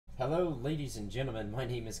Hello ladies and gentlemen, my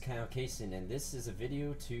name is KileKson and this is a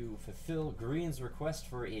video to fulfill Green's request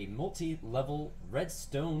for a multi-level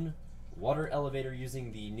redstone water elevator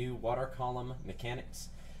using the new water column mechanics.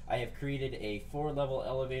 I have created a 4-level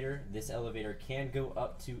elevator. This elevator can go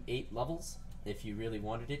up to 8 levels if you really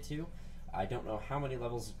wanted it to. I don't know how many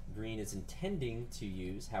levels Green is intending to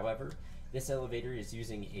use. However, this elevator is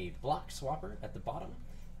using a block swapper at the bottom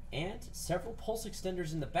and several pulse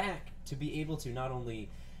extenders in the back to be able to not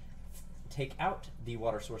only take out the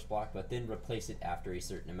water source block but then replace it after a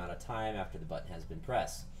certain amount of time after the button has been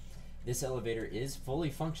pressed. This elevator is fully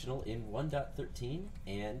functional in 1.13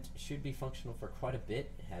 and should be functional for quite a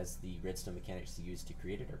bit, as the redstone mechanics used to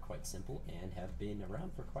create it are quite simple and have been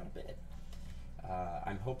around for quite a bit.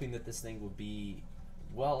 I'm hoping that this thing will be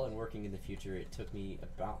well and working in the future. It took me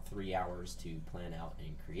about 3 hours to plan out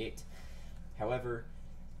and create. However,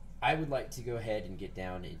 I would like to go ahead and get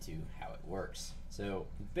down into how it works. So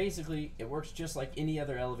basically it works just like any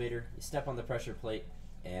other elevator. You step on the pressure plate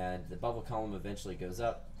and the bubble column eventually goes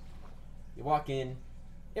up. You walk in,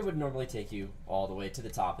 it would normally take you all the way to the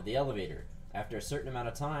top of the elevator. After a certain amount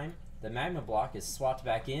of time, the magma block is swapped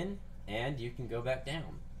back in and you can go back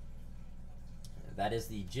down. That is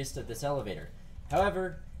the gist of this elevator.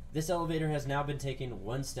 However, this elevator has now been taken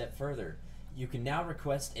one step further. You can now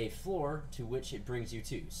request a floor to which it brings you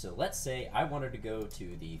to. So let's say I wanted to go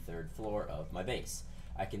to the 3rd floor of my base.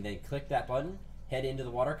 I can then click that button, head into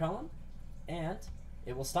the water column, and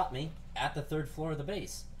it will stop me at the 3rd floor of the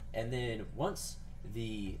base. And then once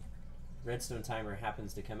the redstone timer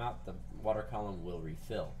happens to come out, the water column will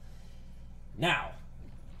refill. Now,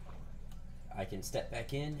 I can step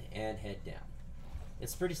back in and head down.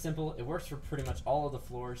 It's pretty simple. It works for pretty much all of the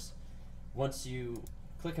floors. Once you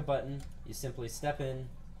click a button, you simply step in,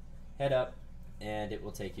 head up, and it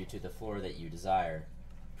will take you to the floor that you desire.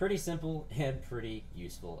 Pretty simple and pretty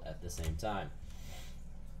useful at the same time.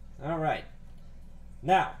 Alright,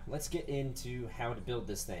 now let's get into how to build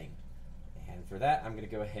this thing. And for that, I'm going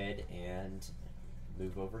to go ahead and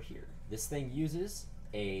move over here. This thing uses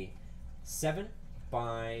a 7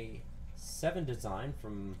 by 7 design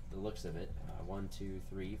from the looks of it. 1, 2,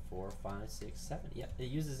 3, 4, 5, 6, 7. Yeah, it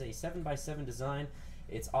uses a 7 by 7 design.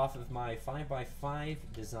 It's off of my 5 by 5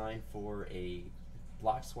 design for a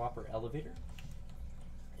block swapper elevator,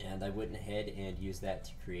 and I went ahead and used that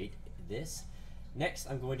to create this. Next,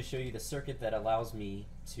 I'm going to show you the circuit that allows me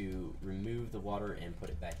to remove the water and put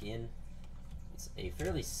it back in. It's a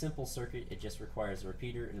fairly simple circuit. It just requires a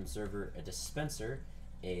repeater, an observer, a dispenser,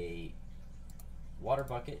 a water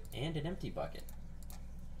bucket, and an empty bucket.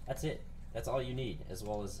 That's it. That's all you need, as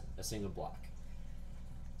well as a single block.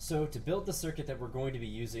 So to build the circuit that we're going to be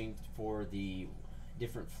using for the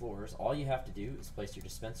different floors, all you have to do is place your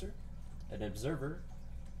dispenser, an observer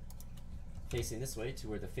facing this way to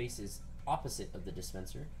where the face is opposite of the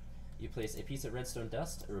dispenser. You place a piece of redstone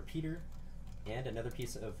dust, a repeater, and another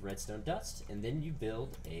piece of redstone dust, and then you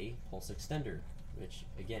build a pulse extender, which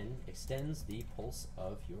again extends the pulse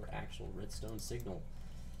of your actual redstone signal.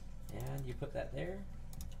 And you put that there,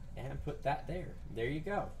 and put that there. There you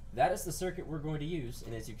go. That is the circuit we're going to use,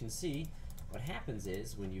 and as you can see, what happens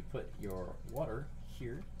is when you put your water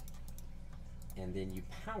here and then you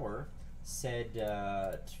power said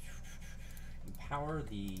you power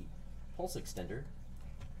the pulse extender,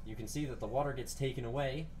 you can see that the water gets taken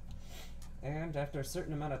away, and after a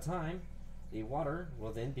certain amount of time the water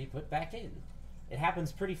will then be put back in. It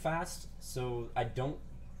happens pretty fast, so I don't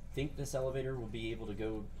think this elevator will be able to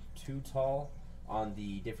go too tall on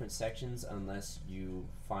the different sections unless you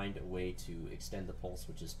find a way to extend the pulse,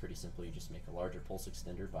 which is pretty simple. You just make a larger pulse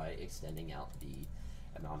extender by extending out the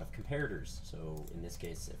amount of comparators. So in this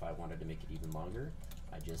case, if I wanted to make it even longer,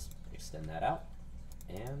 I just extend that out,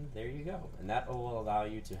 and there you go. And that will allow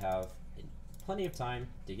you to have plenty of time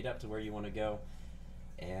to get up to where you want to go.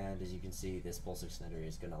 And as you can see, this pulse extender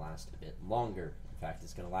is going to last a bit longer. In fact,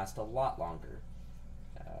 it's going to last a lot longer.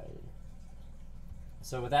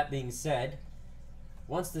 So with that being said,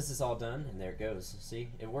 once this is all done, and there it goes, see,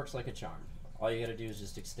 it works like a charm. All you gotta do is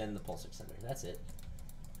just extend the pulse extender. That's it.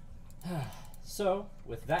 So,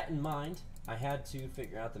 with that in mind, I had to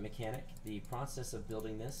figure out the mechanic. The process of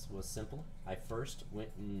building this was simple. I first went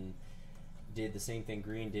and did the same thing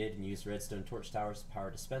Green did and used redstone torch towers to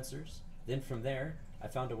power dispensers. Then from there, I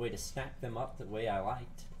found a way to stack them up the way I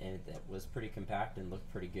liked, and that was pretty compact and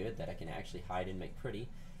looked pretty good, that I can actually hide and make pretty.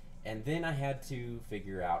 And then I had to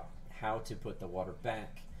figure out how to put the water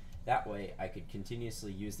back. That way I could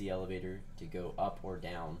continuously use the elevator to go up or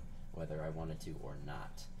down whether I wanted to or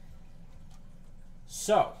not.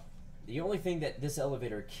 So The only thing that this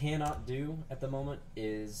elevator cannot do at the moment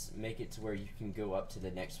is make it to where you can go up to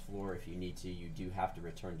the next floor if you need to. You do have to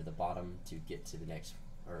return to the bottom to get to the next,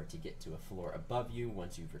 or to get to a floor above you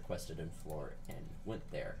once you've requested a floor and went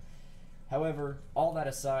there. However, all that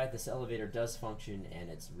aside, this elevator does function and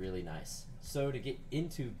it's really nice. So to get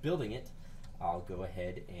into building it, I'll go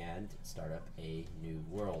ahead and start up a new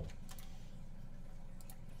world.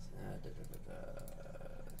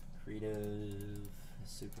 Creative,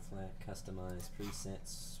 super flat, customize,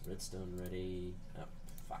 presets, redstone ready. Oh,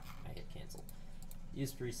 fuck, I hit cancel.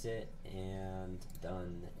 Use preset and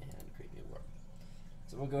done, and create new world.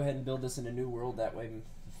 So we'll go ahead and build this in a new world. That way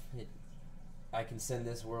I can send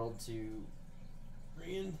this world to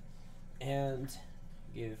Brian and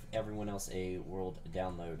give everyone else a world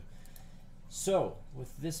download. So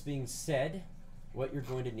with this being said, what you're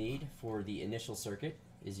going to need for the initial circuit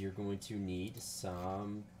is you're going to need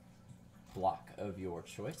some block of your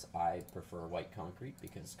choice. I prefer white concrete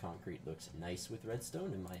because concrete looks nice with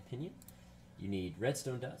redstone, in my opinion. You need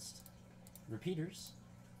redstone dust, repeaters,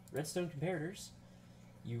 redstone comparators.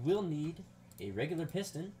 You will need a regular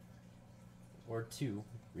piston, or two,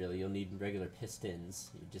 really. You'll need regular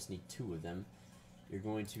pistons. You just need 2 of them. You're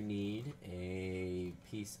going to need a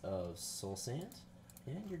piece of soul sand,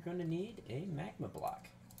 and you're going to need a magma block,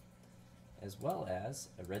 as well as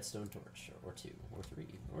a redstone torch, or 2, or 3,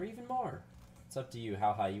 or even more. It's up to you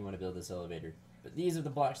how high you want to build this elevator. But these are the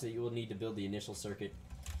blocks that you will need to build the initial circuit.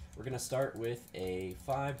 We're going to start with a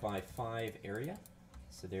 5x5 area.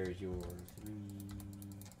 So there's your 3.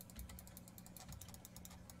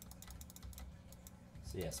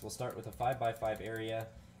 So yes, we'll start with a 5x5 area.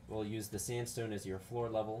 We'll use the sandstone as your floor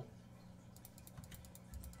level.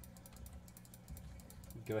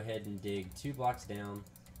 Go ahead and dig 2 blocks down.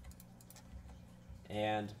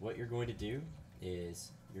 And what you're going to do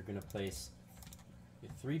is you're going to place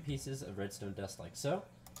 3 pieces of redstone dust like so.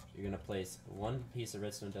 You're going to place 1 piece of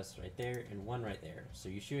redstone dust right there and 1 right there. So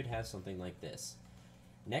you should have something like this.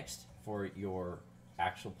 Next, for your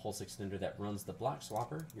actual pulse extender that runs the block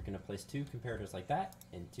swapper, you're going to place 2 comparators like that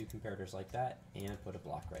and 2 comparators like that and put a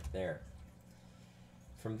block right there.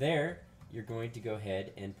 From there, you're going to go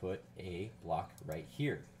ahead and put a block right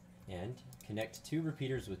here and connect 2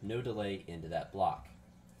 repeaters with no delay into that block.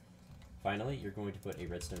 Finally, you're going to put a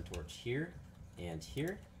redstone torch here and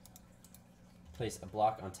here. Place a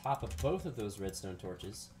block on top of both of those redstone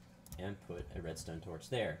torches and put a redstone torch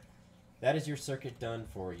there. That is your circuit done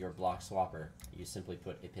for your block swapper. You simply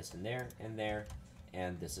put a piston there,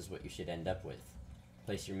 and this is what you should end up with.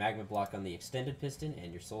 Place your magma block on the extended piston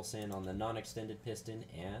and your soul sand on the non-extended piston,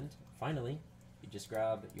 and finally, you just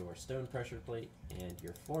grab your stone pressure plate and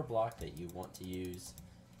your floor block that you want to use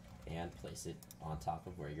and place it on top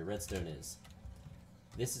of where your redstone is.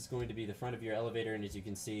 This is going to be the front of your elevator, and as you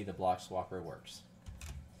can see, the block swapper works.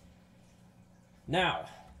 Now,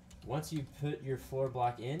 once you put your floor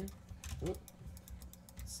block in,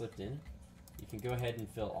 slipped in, you can go ahead and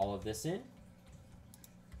fill all of this in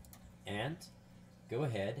and go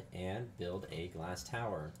ahead and build a glass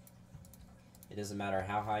tower. It doesn't matter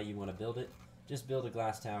how high you want to build it, just build a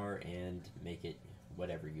glass tower and make it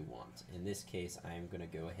whatever you want. In this case, I'm going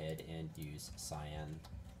to go ahead and use cyan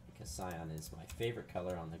because cyan is my favorite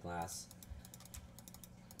color on the glass.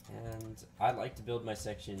 And I like to build my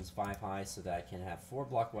sections 5 high so that I can have 4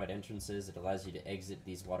 block wide entrances. It allows you to exit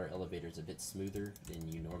these water elevators a bit smoother than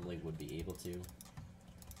you normally would be able to.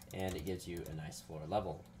 And it gives you a nice floor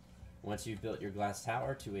level. Once you've built your glass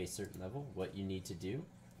tower to a certain level, what you need to do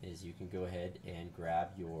is you can go ahead and grab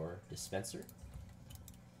your dispenser.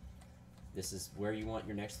 This is where you want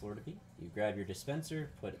your next floor to be. You grab your dispenser,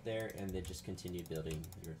 put it there, and then just continue building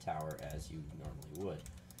your tower as you normally would.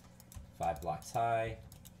 5 blocks high.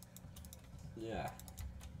 Yeah,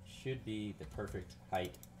 should be the perfect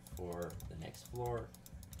height for the next floor.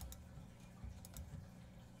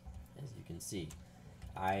 As you can see,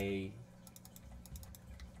 I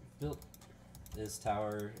built this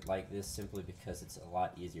tower like this simply because it's a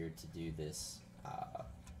lot easier to do this.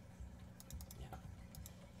 Yeah,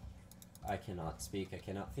 I cannot speak, I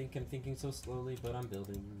cannot think, I'm thinking so slowly, but I'm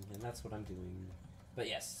building, and that's what I'm doing. But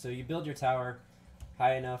yes, so you build your tower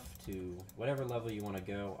high enough to whatever level you want to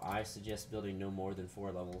go. I suggest building no more than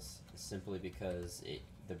 4 levels, simply because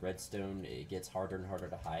the redstone, it gets harder and harder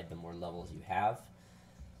to hide the more levels you have.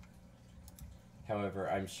 However,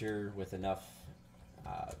 I'm sure with enough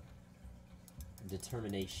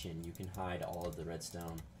determination, you can hide all of the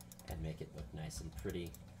redstone and make it look nice and pretty.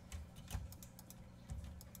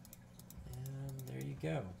 And there you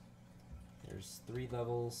go. There's 3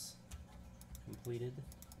 levels completed.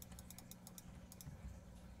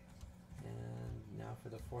 And now now for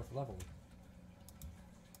the fourth level.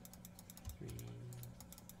 3,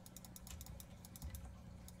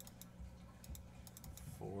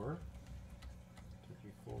 4, 2,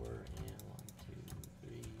 3, 4, and 1, 2,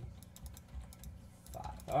 3, 5.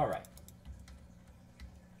 All right.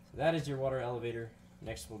 So that is your water elevator.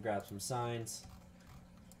 Next, we'll grab some signs.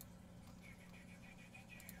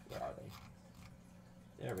 Where are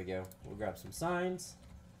they? There we go. We'll grab some signs,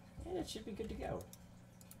 and it should be good to go.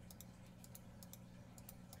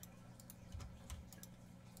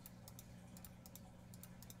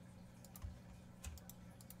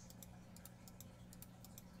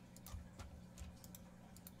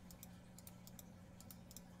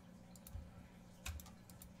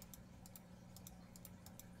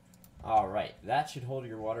 Alright, that should hold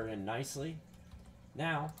your water in nicely.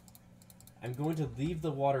 Now, I'm going to leave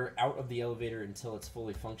the water out of the elevator until it's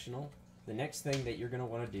fully functional. The next thing that you're going to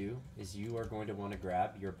want to do is you are going to want to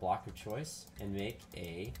grab your block of choice and make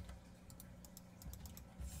a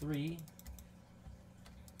 3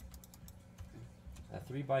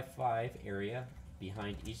 by 5 area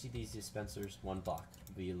behind each of these dispensers, 1 block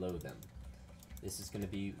below them. This is going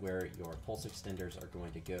to be where your pulse extenders are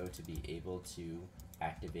going to go to be able to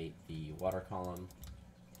activate the water column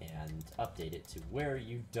and update it to where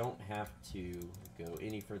you don't have to go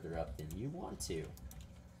any further up than you want to,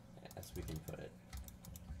 as we can put it.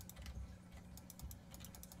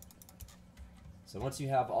 So once you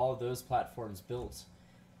have all of those platforms built,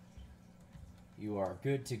 you are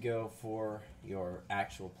good to go for your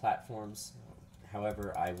actual platforms.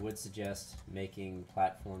 However, I would suggest making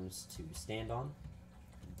platforms to stand on.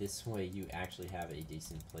 This way you actually have a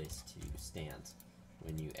decent place to stand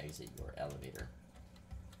when you exit your elevator.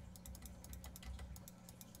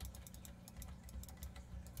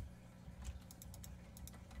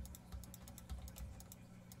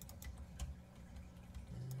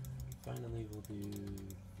 And finally, we'll do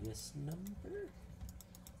this number.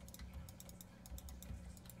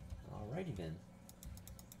 Alrighty then.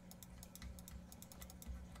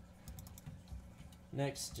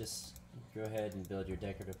 Next, just go ahead and build your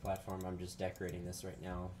decorative platform. I'm just decorating this right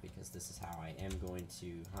now because this is how I am going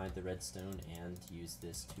to hide the redstone and use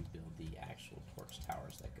this to build the actual torch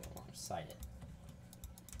towers that go alongside it.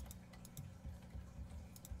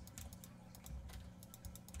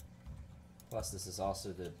 Plus, this is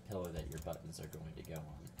also the pillar that your buttons are going to go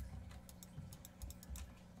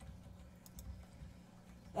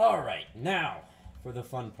on. Alright, now for the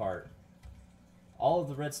fun part. All of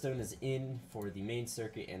the redstone is in for the main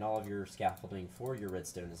circuit, and all of your scaffolding for your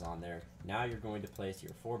redstone is on there. Now you're going to place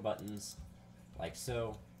your 4 buttons, like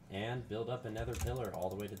so, and build up another pillar all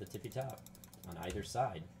the way to the tippy top on either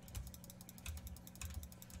side.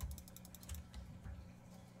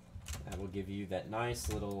 That will give you that nice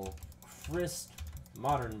little crisp,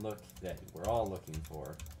 modern look that we're all looking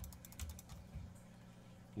for.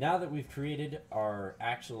 Now that we've created our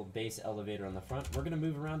actual base elevator on the front, we're going to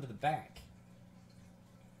move around to the back.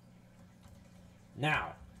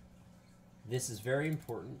 Now, this is very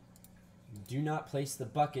important. Do not place the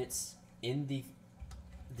buckets in the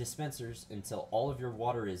dispensers until all of your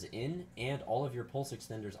water is in and all of your pulse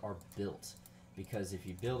extenders are built. Because if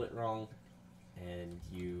you build it wrong and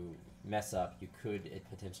you mess up, you could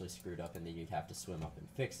potentially screw it up and then you'd have to swim up and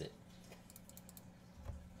fix it.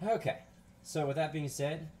 Okay, so with that being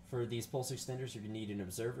said, for these pulse extenders you're going to need an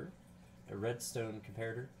observer, a redstone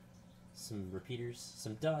comparator, some repeaters,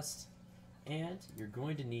 some dust, and you're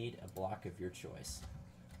going to need a block of your choice.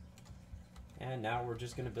 And now we're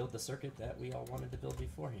just going to build the circuit that we all wanted to build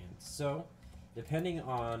beforehand. So, depending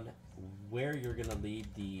on where you're going to lead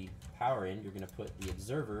the power in, you're going to put the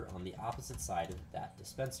observer on the opposite side of that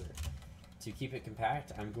dispenser. To keep it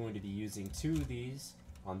compact, I'm going to be using 2 of these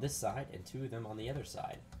on this side and 2 of them on the other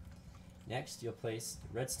side. Next, you'll place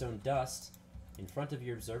redstone dust in front of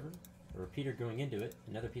your observer, a repeater going into it,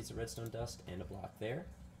 another piece of redstone dust, and a block there.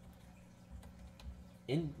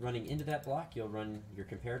 Running into that block, you'll run your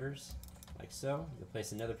comparators, like so. You'll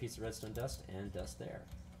place another piece of redstone dust and dust there.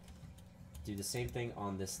 Do the same thing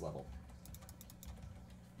on this level.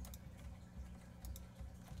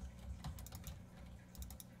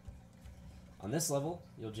 On this level,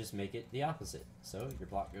 you'll just make it the opposite. So your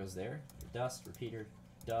block goes there, your dust, repeater,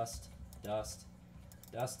 dust, dust,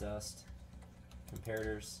 dust, dust,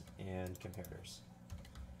 comparators, and comparators.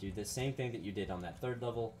 Do the same thing that you did on that 3rd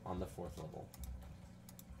level on the 4th level.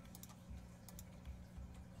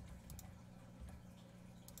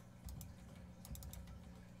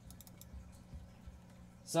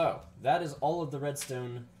 So, that is all of the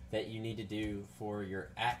redstone that you need to do for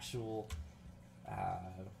your actual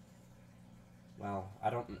well, I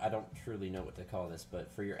don't truly know what to call this,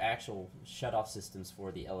 but for your actual shut-off systems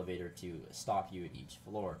for the elevator to stop you at each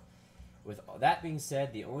floor. With that being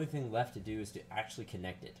said, the only thing left to do is to actually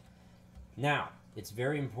connect it. Now, it's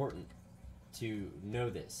very important to know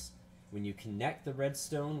this. When you connect the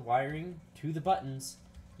redstone wiring to the buttons,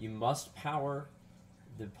 you must power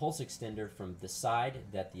the pulse extender from the side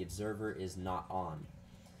that the observer is not on.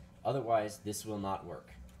 Otherwise, this will not work.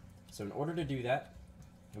 So in order to do that,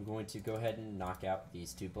 I'm going to go ahead and knock out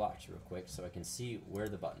these two blocks real quick so I can see where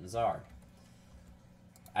the buttons are.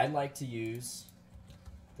 I like to use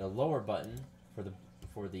the lower button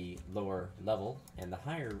for the lower level and the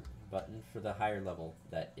higher button for the higher level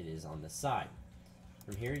that it is on the side.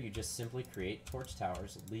 From here, you just simply create torch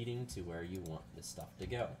towers leading to where you want this stuff to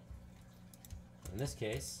go. In this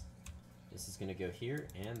case, this is going to go here,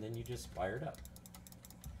 and then you just wire it up.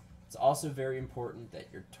 It's also very important that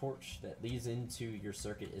your torch that leads into your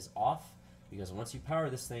circuit is off, because once you power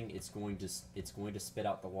this thing, it's going to spit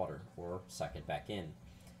out the water or suck it back in.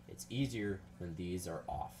 It's easier when these are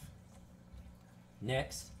off.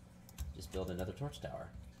 Next, just build another torch tower.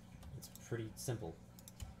 It's pretty simple.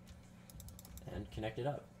 And connect it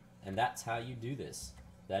up. And that's how you do this.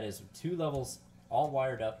 That is 2 levels all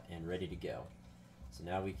wired up and ready to go. So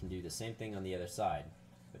now we can do the same thing on the other side.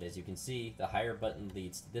 But as you can see, the higher button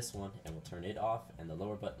leads to this one and we'll turn it off, and the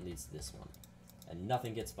lower button leads to this one. And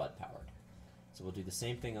nothing gets bud powered. So we'll do the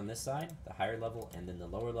same thing on this side, the higher level and then the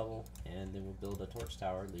lower level, and then we'll build a torch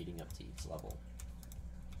tower leading up to each level.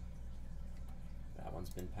 That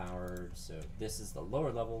one's been powered, so this is the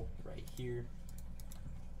lower level right here.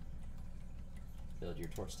 Build your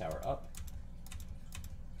torch tower up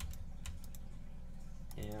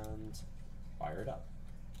and fire it up.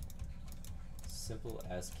 Simple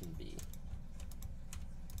as can be.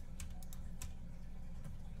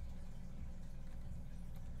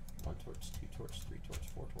 One torch, 2 torch, 3 torch,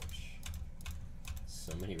 4 torch.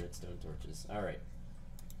 So many redstone torches. Alright.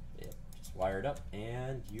 Yep. Just wire it up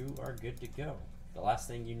and you are good to go. The last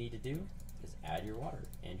thing you need to do is add your water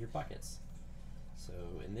and your buckets. So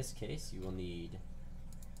in this case, you will need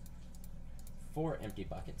 4 empty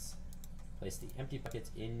buckets. Place the empty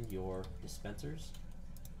buckets in your dispensers.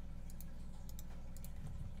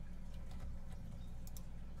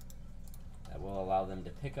 That will allow them to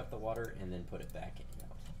pick up the water and then put it back in.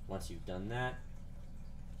 Once you've done that,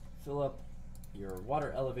 fill up your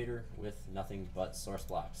water elevator with nothing but source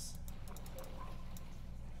blocks.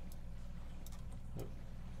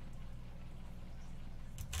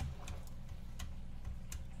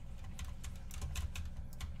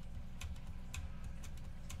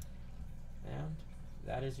 And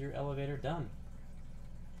that is your elevator done.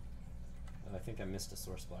 Oh, I think I missed a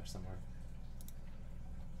source block somewhere.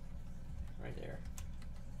 Right there.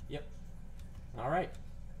 Yep. Alright.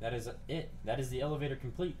 That is it. That is the elevator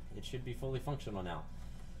complete. It should be fully functional now.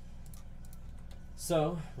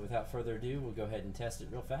 So, without further ado, we'll go ahead and test it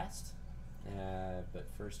real fast. But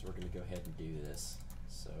first, we're going to go ahead and do this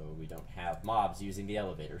so we don't have mobs using the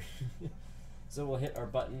elevator. So we'll hit our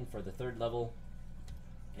button for the 3rd level,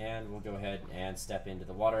 and we'll go ahead and step into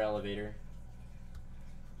the water elevator.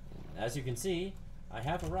 And as you can see, I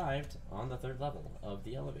have arrived on the 3rd level of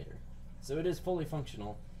the elevator. So it is fully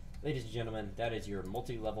functional. Ladies and gentlemen, that is your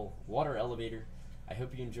multi-level water elevator. I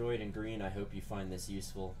hope you enjoyed, and Green, I hope you find this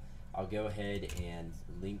useful. I'll go ahead and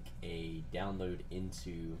link a download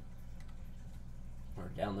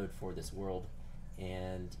for this world,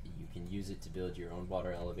 and you can use it to build your own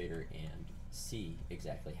water elevator and see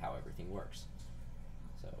exactly how everything works.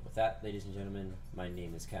 So with that, ladies and gentlemen, my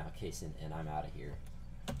name is KileKson, and I'm out of here.